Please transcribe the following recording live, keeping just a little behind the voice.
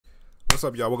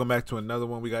What's up, y'all? Welcome back to another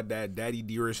one. We got that Daddy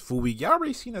Dearest full week. Y'all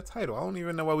already seen the title. I don't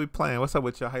even know what we playing. What's up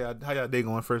with y'all? How y'all day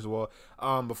going? First of all,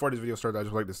 before this video starts, I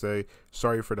just like to say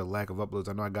sorry for the lack of uploads.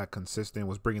 I know I got consistent,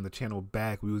 was bringing the channel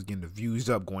back. We was getting the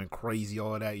views up, going crazy,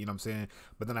 all that. You know what I'm saying?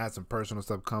 But then I had some personal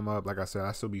stuff come up. Like I said,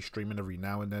 I still be streaming every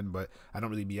now and then, but I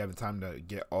don't really be having time to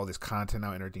get all this content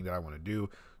out and everything that I want to do.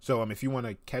 So if you want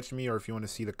to catch me or if you want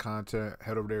to see the content,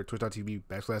 head over there,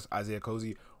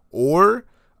 twitch.tv/IsiahCozy, or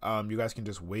you guys can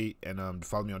just wait and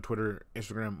follow me on Twitter,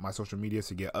 Instagram, my social media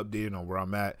to get updated on where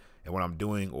I'm at and what I'm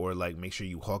doing, or like make sure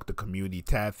you hawk the community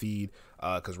tab feed,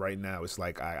 because right now it's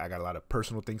like I got a lot of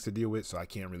personal things to deal with, so I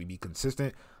can't really be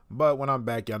consistent. But when I'm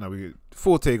back, y'all know we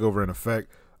full takeover in effect.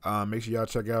 Make sure y'all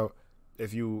check out,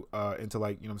 if you into,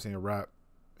 like, you know what I'm saying, rap,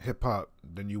 hip hop,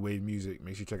 the new wave music,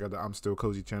 make sure you check out the I'm Still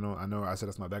Cozy channel. I know I said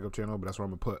that's my backup channel, but that's where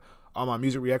I'm gonna put all my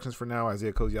music reactions for now.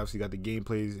 IsiahCozy obviously got the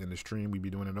gameplays and the stream. We be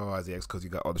doing it all. IsiahCozy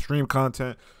got all the stream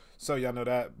content, so y'all know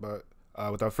that. But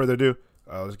without further ado,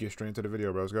 let's get straight into the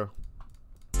video, bro. Let's go.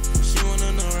 She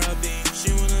wanna know where I be,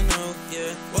 she wanna know,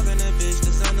 yeah. Walking that bitch,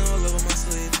 designer all over my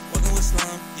sleeve. Walking with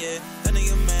slime, yeah. That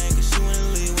nigga mad cause she wanna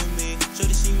leave with me. Show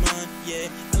that she mine, yeah.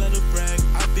 I let her brag,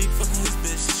 I be fucking his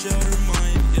bitch, she out her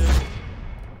mind, yeah.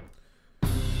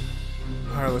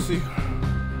 Alright, let's see.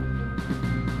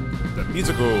 The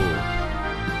musical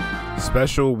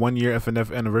special 1 year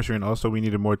FNF anniversary, and also we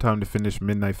needed more time to finish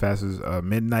Midnight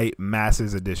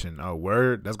Masses edition. Oh,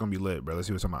 word? That's gonna be lit, bro. Let's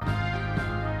see what's on.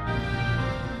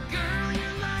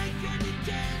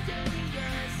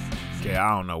 Okay,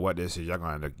 I don't know what this is. Y'all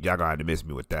gonna have to miss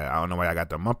me with that. I don't know why I got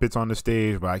the Muppets on the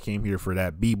stage, but I came here for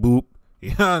that beep boop. You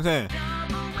know what I'm saying?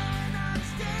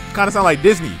 Kind of sound like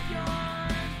Disney.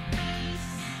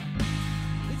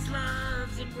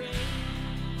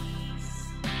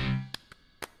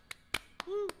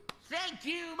 Thank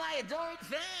you, my adored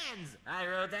fans. I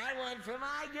wrote that one for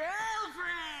my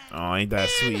girlfriend. Oh, ain't that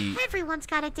sweet? Everyone's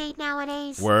got a date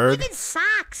nowadays. Word. Even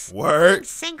sucks. Word. Being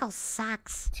single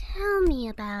sucks. Tell me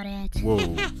about it.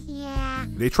 Whoa. Yeah.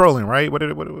 They trolling, right? What they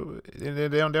ain't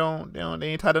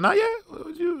tied a knot yet?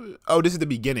 Oh, this is the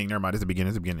beginning. Never mind. This is the beginning.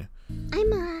 It's the beginning. I'm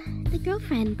the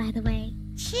girlfriend, by the way.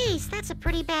 Jeez, that's a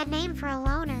pretty bad name for a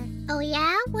loner. Oh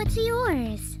yeah? What's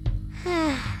yours?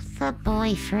 The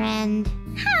boyfriend.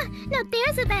 Ha! Now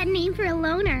there's a bad name for a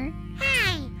loner.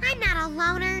 Hey, I'm not a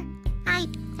loner. I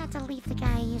had to leave the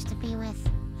guy I used to be with.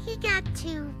 He got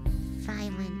too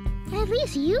violent. At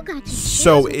least you got to choose.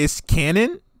 So it's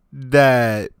canon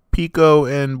that Pico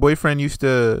and boyfriend used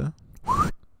to, you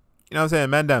know what I'm saying,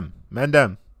 man them.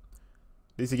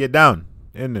 They used to get down,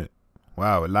 isn't it?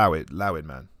 Wow, allow it,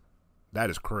 man. That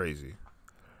is crazy.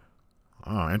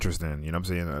 Oh, interesting. You know what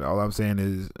I'm saying? All I'm saying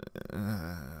is,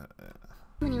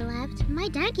 when you left, my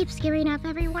dad keeps scaring off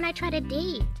everyone I try to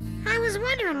date. I was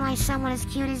wondering why someone as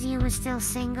cute as you was still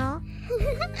single.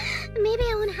 Maybe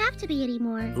I won't have to be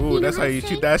anymore. ooh, that's how you sing?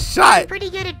 shoot that shot.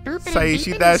 Pretty good at booping That's how you and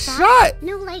shoot beeping that and stuff. shot.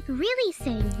 No, like really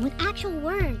sing, with actual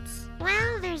words.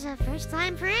 Well, there's a first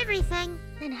time for everything.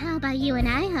 Then how about you and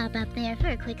I hop up there for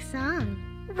a quick song?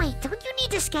 Wait, don't you need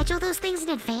to schedule those things in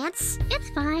advance? It's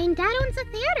fine, Dad owns a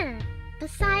theater.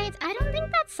 Besides, I don't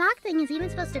think that sock thing is even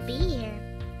supposed to be here.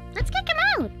 Let's kick him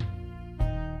out.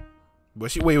 But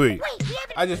she wait. Wait, we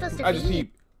haven't... I just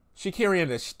peeped. She carrying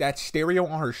that stereo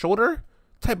on her shoulder.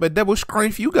 Type of devil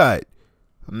strength you got?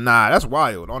 Nah, that's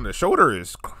wild. On the shoulder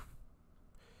is.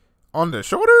 On the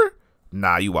shoulder?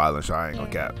 Nah, you wildin', so I ain't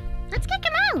gonna cap. Let's kick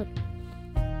him out.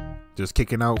 Just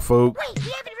kicking out, folk. Wait,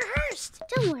 we haven't rehearsed.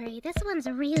 Don't worry, this one's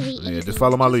really easy. Yeah, just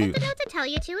follow my lead. Just have to know to tell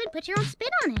you to and put your own spin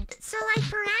on it. So like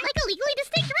perhaps... Like a legally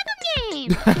distinct rhythm game.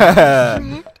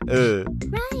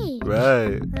 Left,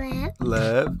 right,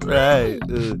 Left, right.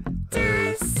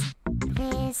 Does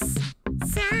this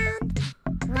sound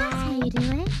That's how you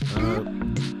do it.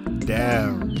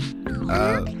 Down,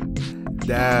 up,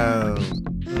 down.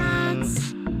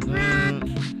 Let's rock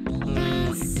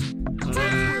this That's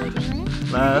how you do it.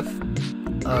 Left,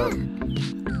 up,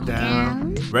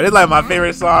 down. Bro, it's like my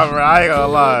favorite song, bro. I ain't gonna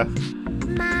lie.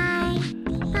 My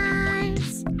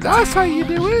bars. That's how you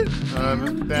do it.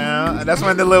 Up, down. And that's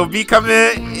when the little beat come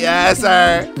in. Yes,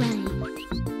 sir.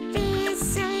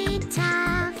 This ain't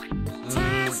tough.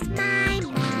 Test my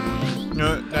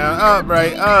mind. Down, up,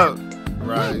 right, up.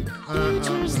 Right.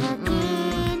 Future's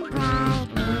looking bright.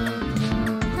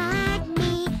 Let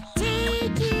me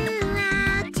take you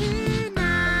out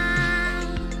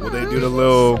tonight. Will they do the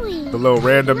little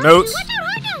random notes?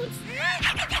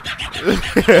 What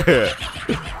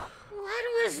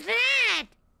was that?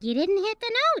 You didn't hit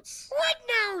the notes. What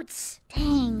notes?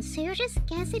 Dang, so you're just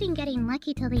guessing getting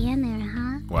lucky till the end there,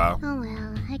 huh? Wow. Oh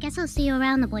well, I guess I'll see you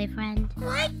around, the boyfriend.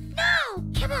 What? No!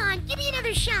 Come on, Give me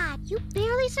another shot. You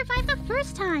barely survived the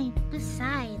first time.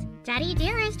 Besides, Daddy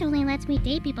Dearest only lets me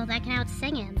date people that can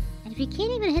out-sing him. And if you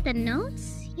can't even hit the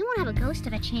notes, you won't have a ghost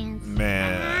of a chance.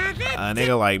 Man, a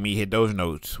nigga like me hit those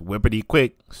notes whippity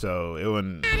quick, so it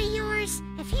wouldn't. Out of yours.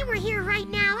 If he were here right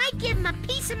now, I'd give him a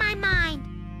piece of my mind.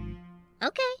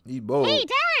 Okay. He bold. Hey,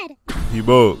 Dad! He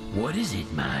bold. What is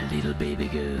it, my little baby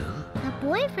girl? The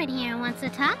boyfriend here wants to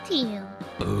talk to you.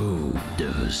 Oh,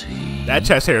 does he? That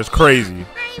chest hair is crazy.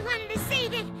 I wanted to say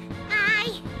that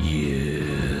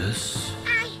Yes.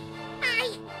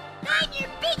 I'm your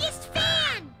biggest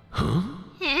fan. Huh?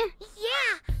 Huh?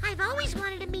 Yeah, I've always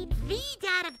wanted to meet the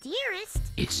dad of Dearest.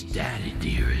 It's Daddy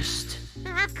Dearest.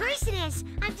 Of course it is.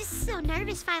 I'm just so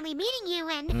nervous finally meeting you,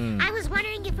 and I was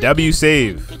wondering if we W could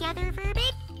save. sing together for a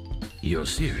bit. You're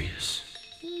serious?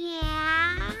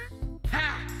 Yeah.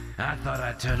 Ha! I thought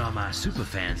I'd turn all my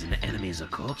superfans into enemies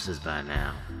of corpses by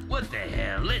now. What the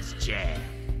hell? Let's chat.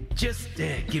 Just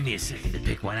give me a second to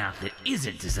pick one out that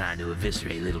isn't designed to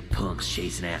eviscerate little punks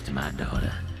chasing after my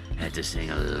daughter. Had to sing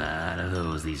a lot of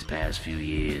those these past few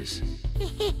years.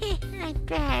 I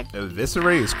bet.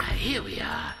 Eviscerate is Here we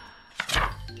are.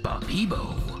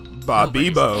 Bobibo.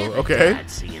 Bobibo, Nobody's ever okay. died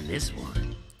singing this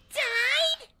one.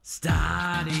 Died?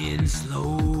 Starting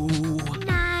slow.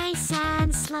 Nice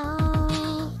and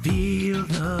slow. Feel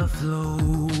the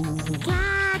flow.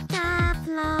 Got the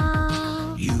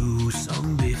flow. You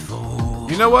sung before.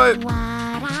 You know what? What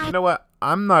I You know what?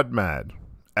 I'm not mad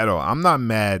at all. I'm not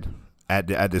mad at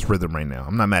this rhythm right now.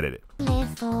 I'm not mad at it.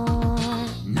 live for.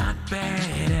 Not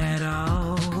bad at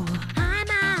all. I'm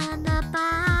on the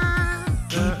ball.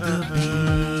 Keep the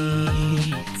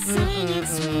beat. Sing it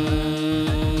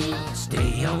sweet.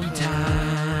 Stay on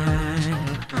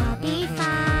time. I'll be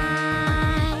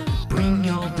fine. Bring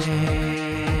your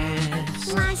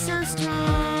best. Why so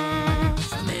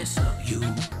stressed? Mess up, you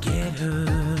get hurt.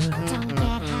 Don't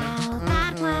get how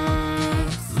that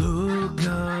works. Look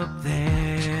up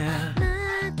there.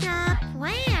 Look up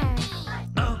where?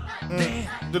 Up there.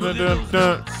 Dun, dun, dun,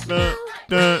 dun, dun,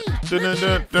 dun, dun,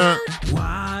 dun, dun.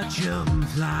 Watch 'em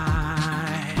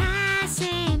fly.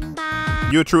 Passing by.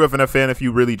 You a true FNF fan if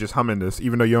you really just humming this,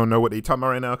 even though you don't know what they talking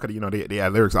about right now, because you know they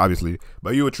add lyrics obviously.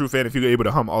 But you a true fan if you're able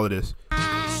to hum all of this.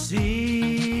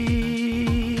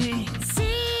 Sing. Sing.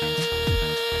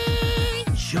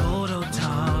 Short or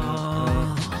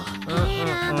tall.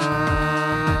 Little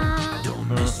more. Don't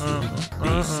miss you.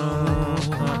 Be so.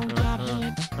 Won't get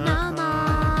hit no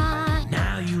more.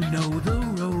 Now you know the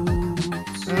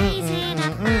ropes. Raising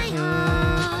up my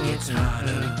hopes. It's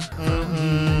harder from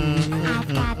here. I've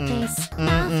got this,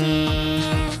 no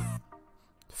fear.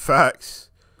 Facts.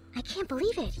 I can't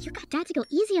believe it. You got Dad to go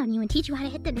easy on you and teach you how to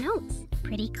hit the notes.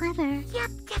 Pretty clever. Yep,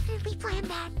 definitely planned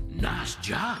that. Nice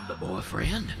job,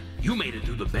 boyfriend. You made it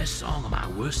through the best song on my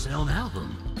worst-selling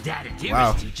album. Daddy Dearest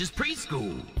Wow. teaches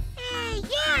preschool.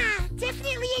 Yeah,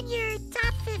 definitely in your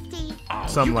top 50. Oh,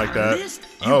 Something you like got a that. list?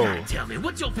 You Oh. gotta tell me,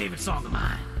 what's your favorite song of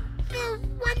mine? The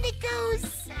one that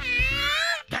goes,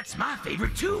 That's my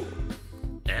favorite too.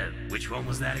 Which one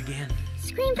was that again?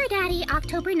 Scream for Daddy,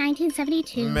 October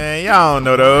 1972. Man, y'all don't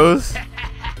know those. I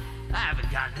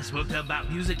haven't gotten this worked up about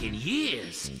music in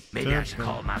years. Maybe I should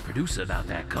call my producer about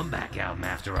that comeback album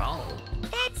after all.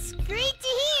 That's great to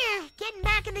hear. Getting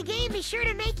back in the game is sure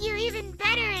to make you even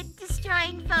better at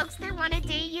destroying folks that want to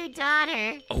date your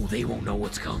daughter. Oh, they won't know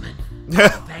what's coming. All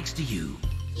thanks to you.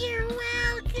 You're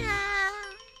welcome.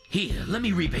 Here, let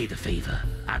me repay the favor.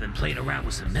 I've been playing around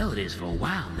with some melodies for a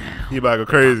while now. He about to go If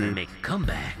I'm crazy. gonna make a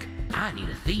comeback, I need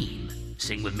a theme.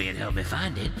 Sing with me and help me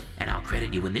find it, and I'll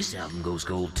credit you when this album goes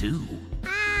gold too.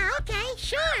 Okay,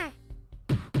 sure.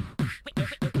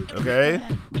 Okay.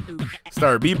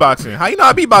 Start beatboxing. How you know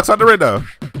how to beatbox on the radio?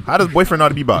 How does boyfriend know how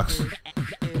to beatbox?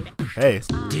 Hey.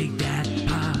 Dig that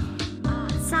pop,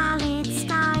 Solid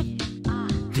start.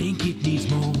 think it needs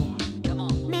more.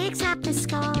 Mix up the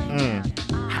score.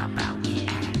 How about we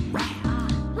act right?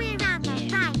 We're on the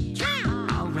right track.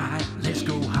 Alright, let's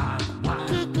go hard. Wild.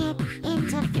 Kick it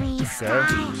into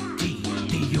freestyle.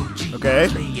 D-D-D-O-G. Okay.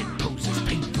 Playing poses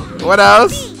painful. What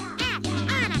else? Be at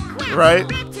on a quest. Right.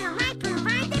 Rep till I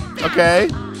provide the best. Okay.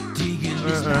 Digging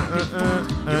this life before.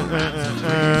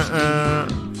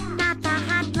 Not the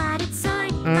hot-blooded sort,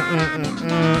 but I'm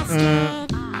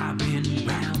invested. I've been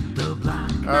round the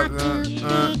block. Not too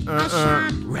big a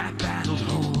shot. Rap battle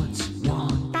hordes.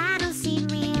 One. Battle seem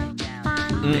real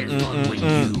fun. There's one when you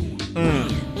win.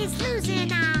 It's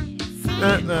losing on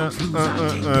scene. Lose, I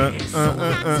take this. So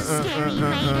That's a scary way to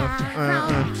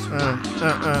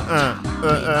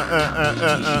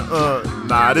roll.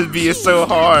 Nah, this beat is so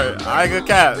hard. I ain't gonna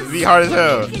cap. This beat hard as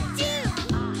hell. Could do.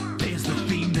 there's the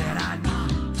theme that I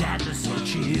need. Dad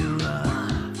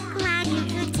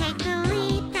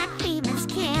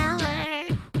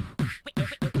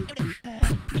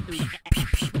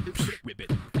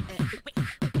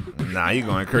you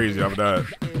going crazy off that.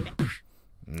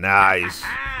 Nice.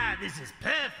 Ah, this is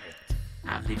perfect.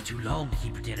 I've lived too long to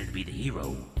keep pretending to be the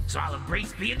hero, so I'll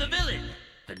embrace being the villain.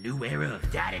 The new era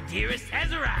of Daddy Dearest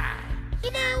has arrived.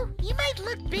 You know, you might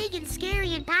look big and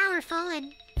scary and powerful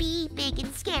and be big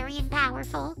and scary and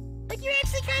powerful, but you're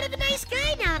actually kind of a nice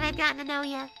guy now that I've gotten to know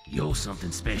you. You're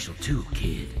something special too,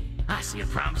 kid. I see a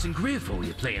promising career for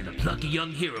you playing the plucky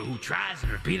young hero who tries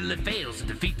and repeatedly fails to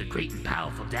defeat the great and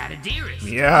powerful Daddy Dearest.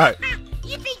 Yeah.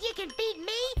 You think you can beat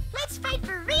me? Let's fight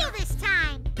for real this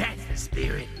time. That's the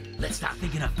spirit. Let's start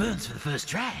thinking up burns for the first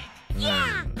track.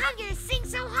 Yeah, I'm gonna sing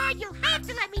so hard you'll have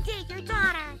to let me date your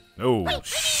daughter. Oh, What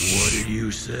did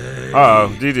you say?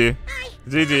 uh-oh, GG.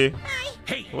 GG.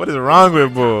 Hey, What is wrong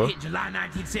with Bull? hit July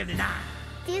 1979.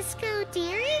 Disco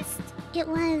Dearest? It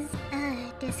was,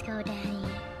 Disco Daddy.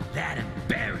 That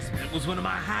embarrassment was one of my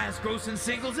highest grossing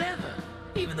singles ever.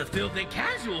 Even the filthy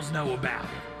casuals know about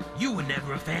it. You were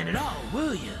never a fan at all,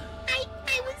 were you? I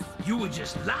was... You would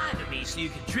just lie to me so you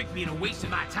could trick me into wasting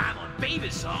my time on baby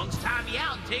songs, tie me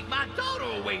out, and take my daughter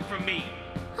away from me.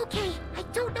 Okay, I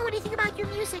don't know anything about your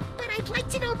music, but I'd like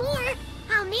to know more.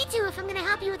 I'll need to if I'm gonna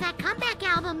help you with that comeback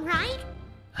album, right?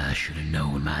 I should have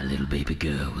known my little baby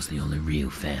girl was the only real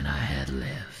fan I had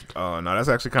left. Oh, no, that's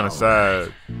actually kind of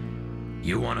sad.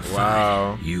 You want to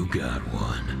Wow. fight? You got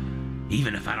one.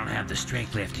 Even if I don't have the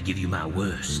strength left to give you my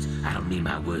worst, I don't need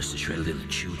my worst to shred a little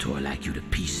chew toy like you to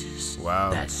pieces.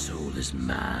 Wow. That soul is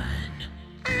mine.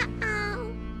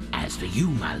 Uh-oh. As for you,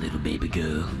 my little baby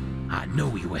girl, I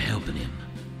know you were helping him.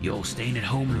 You're staying at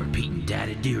home and repeating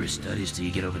Daddy Dearest studies till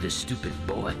you get over this stupid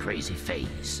boy crazy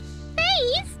phase.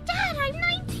 Face? Dad, I'm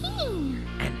 19.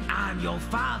 And I'm your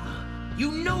father.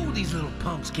 You know these little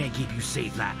punks can't keep you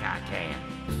safe like I can.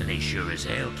 And they sure as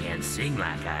hell can't sing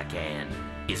like I can.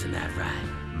 Isn't that right,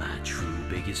 my true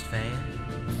biggest fan?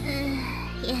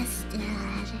 Yes,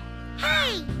 Dad.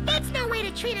 Hey, that's no way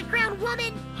to treat a grown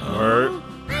woman. Word.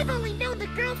 I've only known the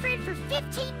girlfriend for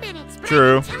 15 minutes, but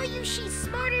True. I can tell you she's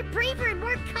smarter, braver, and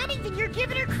more cunning than you're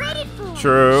giving her credit for.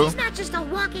 True. She's not just a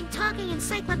walking, talking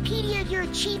encyclopedia of your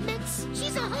achievements.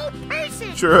 She's a whole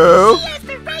person. True. She has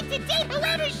the right to date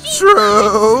whoever she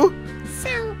True. wants.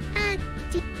 So,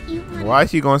 did you want Why is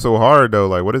she going so hard, though?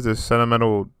 Like, what is this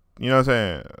sentimental... You know what I'm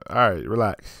saying? All right,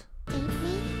 relax. Date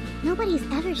me? Nobody's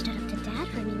ever stood up to Dad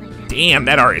for me like that. Damn,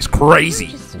 that art is crazy.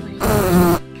 Just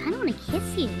kinda wanna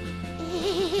kiss you.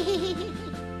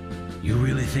 You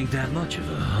really think that much of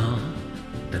her, huh?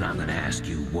 Then I'm gonna ask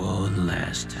you one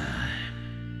last time.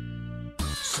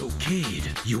 So, kid,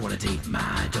 you wanna date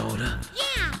my daughter?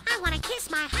 Yeah, I want to kiss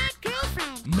my hot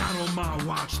girlfriend. Not on my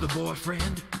watch, the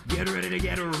boyfriend. Get ready to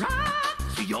get right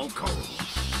to your call.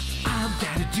 I'm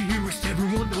Daddy Dearest,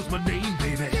 everyone knows my name,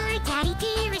 baby. You're Daddy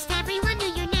Dearest, everyone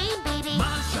knew your name, baby.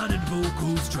 My shining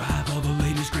vocals drive all the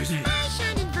ladies crazy. My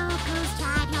shining vocals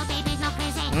drive your babies all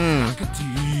crazy. Like a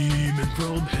demon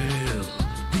from hell.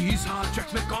 These hard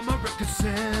tracks make all my records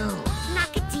sell.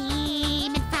 Like a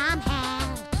demon from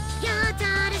hell. Your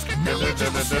daughter's got the Never urge to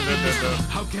smell.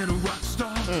 How can a rock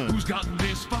star who's gotten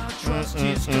this far trust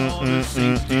his daughter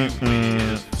safety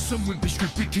with? Some wimpy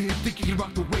strippy kid think he can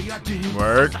rock the way I did.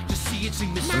 Word. Like to see it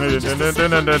sing this Now I'm just a Dun, dun,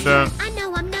 dun, dun, dun. I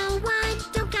know I'm no one,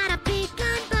 don't got a big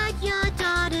gun, but your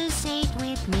daughter's safe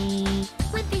with me.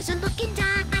 When things are looking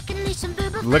dark, I can leave some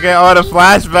verbal. Look at all the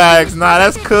flashbacks. Nah,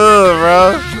 that's cool,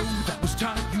 bro. Yo, that was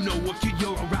tight. You know what, kid,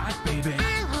 you're alright, baby.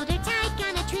 I'll hold her tight,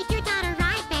 gonna treat your daughter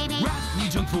right, baby. Rock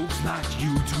needs young folks like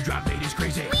you to drive ladies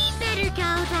crazy. We better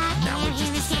go, that Now air it's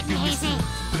just here a is getting second, hazy. mister.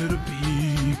 Better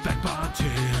be back by 10,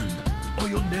 or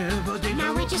you'll never date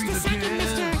Now no we're just a breathe second, again.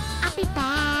 mister. I'll be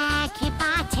back here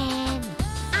by 10.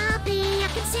 I'll be a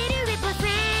considerate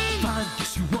boyfriend. Fine,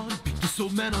 guess you won. Beat this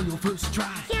old man on your first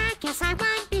try. Yeah, guess I won.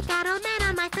 Beat that old man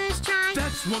on my first try.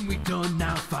 That's one we done.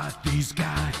 Now fight these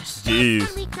guys. Jeez.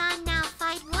 When we done now,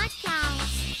 fight what guys?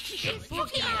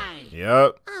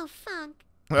 Yep. Oh, funk.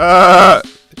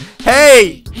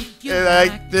 Hey! You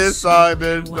like this song,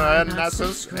 then not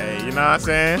so... Hey, you know what I'm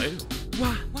saying?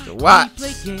 What?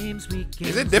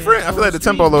 Is it different? I feel like the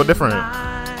tempo a little different.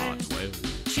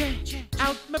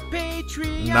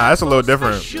 Nah, it's a little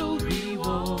different.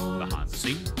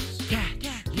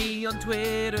 Me on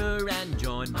Twitter and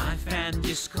join my fan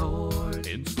Discord.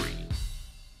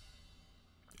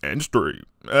 And stream.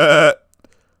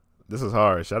 This is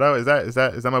hard. Shout out. Is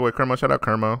that my boy Kermo? Shout out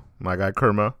Kermo. My guy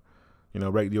Kermo. You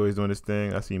know, RecD always doing this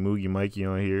thing. I see Moogie Mikey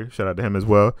on here. Shout out to him as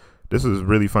well. This was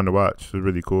really fun to watch. It was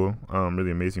really cool.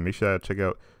 Really amazing. Make sure I check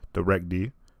out the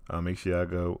RecD. Make sure I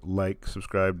go like,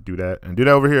 subscribe, do that. And do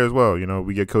that over here as well. You know,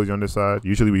 we get cozy on this side.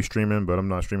 Usually we streaming, but I'm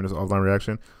not streaming this offline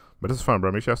reaction. But this is fun,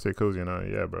 bro. Make sure I stay cozy.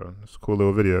 And yeah, bro. It's a cool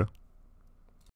little video.